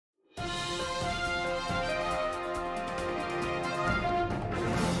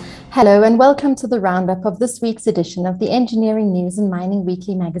Hello and welcome to the roundup of this week's edition of the Engineering News and Mining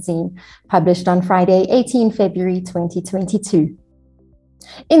Weekly magazine, published on Friday, 18 February 2022.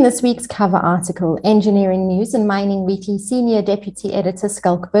 In this week's cover article, Engineering News and Mining Weekly Senior Deputy Editor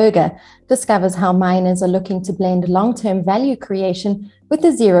Skulk Berger discovers how miners are looking to blend long-term value creation with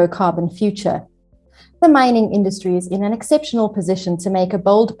a zero-carbon future. The mining industry is in an exceptional position to make a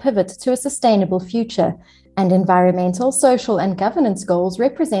bold pivot to a sustainable future, and environmental, social, and governance goals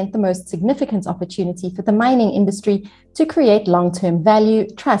represent the most significant opportunity for the mining industry to create long-term value,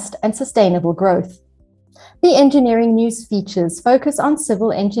 trust, and sustainable growth. The Engineering News features focus on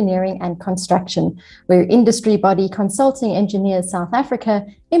civil engineering and construction, where industry body Consulting Engineers South Africa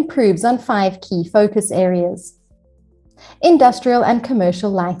improves on 5 key focus areas. Industrial and commercial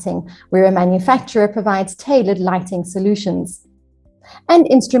lighting, where a manufacturer provides tailored lighting solutions. And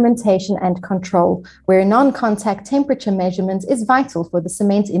instrumentation and control, where non-contact temperature measurement is vital for the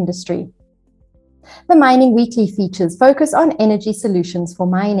cement industry. The Mining Weekly features focus on energy solutions for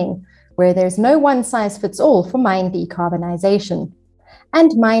mining, where there's no one-size-fits-all for mine decarbonization.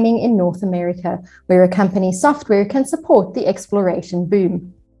 And mining in North America, where a company's software can support the exploration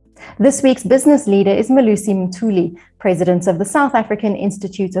boom. This week's business leader is Malusi Mthuli, President of the South African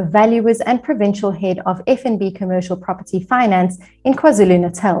Institute of Valuers and Provincial Head of FNB Commercial Property Finance in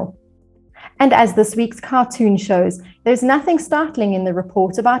KwaZulu-Natal. And as this week's cartoon shows, there's nothing startling in the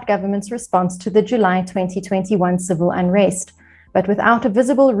report about government's response to the July 2021 civil unrest. But without a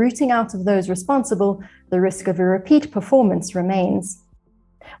visible rooting out of those responsible, the risk of a repeat performance remains.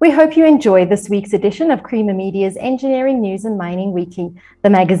 We hope you enjoy this week's edition of Creamer Media's Engineering News and Mining Weekly, the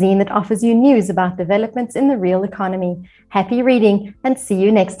magazine that offers you news about developments in the real economy. Happy reading and see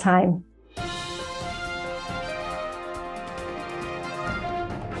you next time.